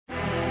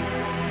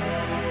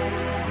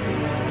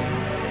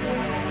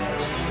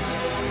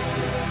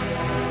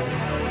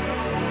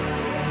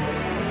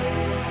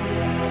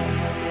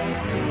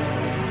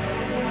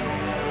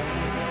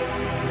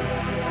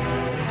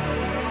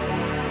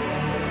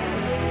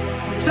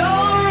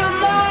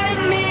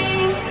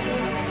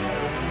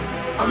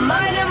I'm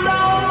minding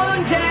my own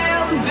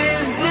damn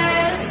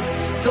business.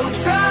 Don't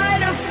try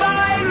to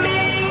find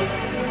me.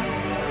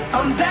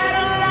 I'm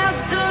better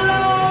left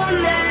alone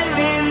than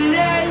in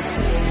this.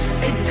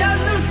 It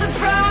doesn't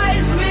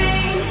surprise me.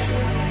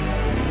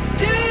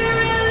 Do you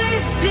really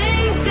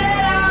think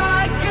that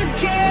I could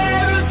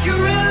care if you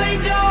really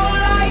don't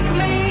like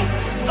me?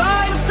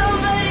 Find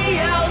somebody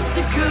else.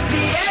 It could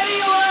be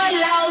anyone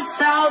else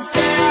out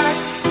there.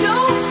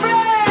 Don't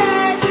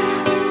fret.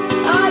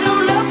 I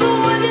don't ever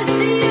wanna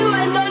see you,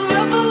 and I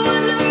never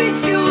wanna miss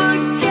you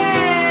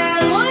again.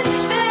 One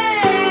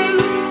thing,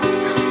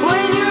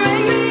 when you're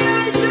angry,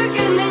 you're a jerk,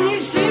 and then you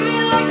treat me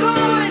like I'm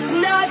worth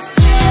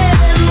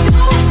nothing.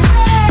 Don't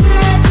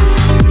fret.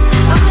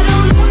 I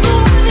don't ever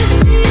wanna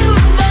see you,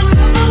 and I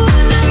never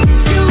wanna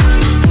miss you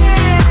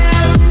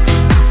again.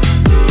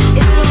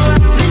 It'll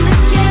happen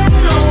again,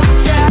 oh,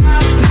 watch it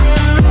happen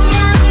over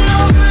and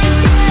over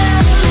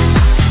again.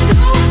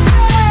 Don't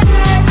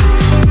fret.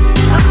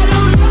 I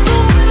don't ever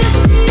wanna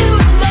see you,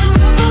 and I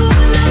never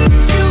wanna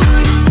miss you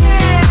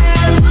again.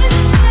 One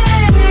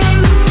thing,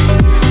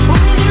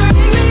 when you're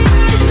angry,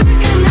 you're a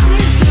jerk, and then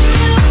you treat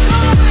me like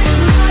I'm worth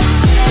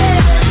nothing.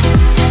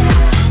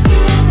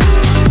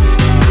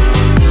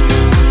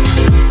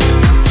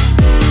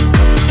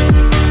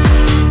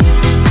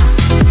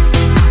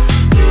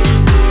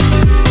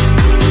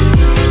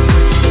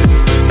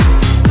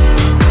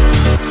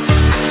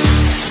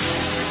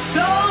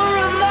 Don't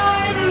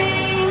remind me.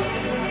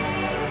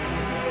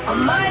 I'm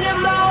minding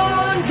my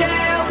own damn